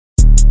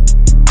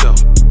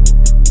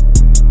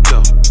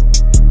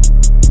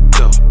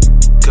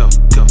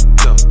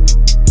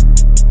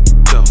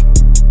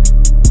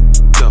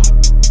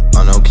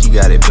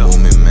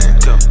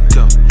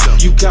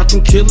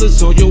them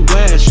killers on your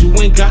ass, you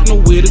ain't got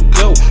nowhere to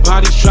go.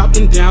 Bodies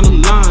dropping down the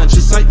line,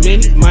 just like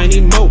many,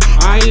 mighty mo.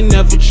 I ain't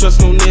never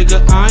trust no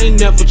nigga, I ain't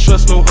never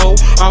trust no hoe.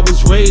 I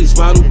was raised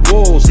by the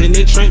wolves, and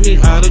they trained me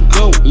how to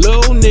go.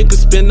 Little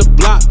niggas spin the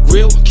block,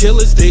 real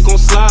killers, they gon'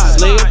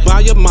 slide. Lay it by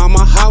your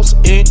mama house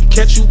and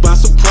catch you by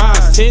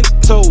surprise. 10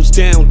 toes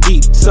down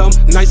deep, some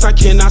nights I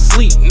cannot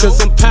sleep, cause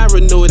I'm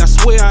paranoid, I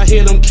swear I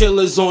hear them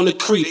killers on the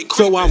creep.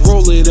 So I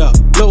roll it up,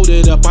 load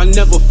it up, I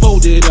never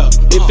fold it up.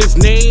 If his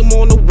name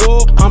on the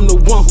wall, I'm the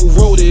one who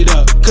wrote it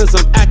up, cause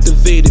I'm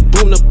activated.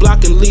 Boom the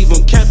block and leave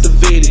them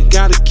captivated.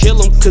 Gotta kill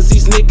them, cause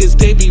these niggas,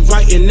 they be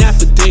writing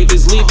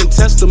affidavits, leaving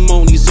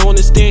testimonies. On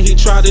the stand, he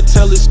tried to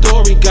tell his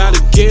story.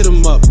 Gotta get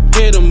him up,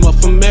 hit him up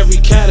from every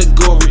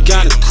category.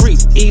 Gotta creep,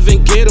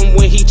 even get him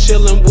when he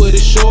chillin' with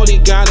his shorty.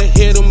 Gotta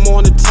hit him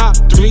on the top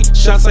 3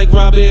 shots like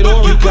Robert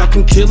Horry. Got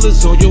them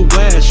killers on your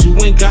ass, you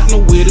ain't got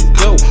nowhere to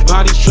go.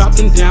 Bodies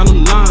dropping down the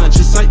line,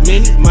 just like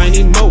many,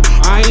 mighty mo.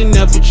 I ain't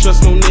never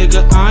trust no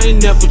nigga, I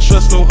ain't never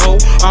trust no hoe.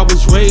 I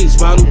was raised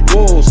by the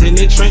wolves, and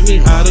they trained me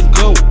how to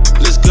go.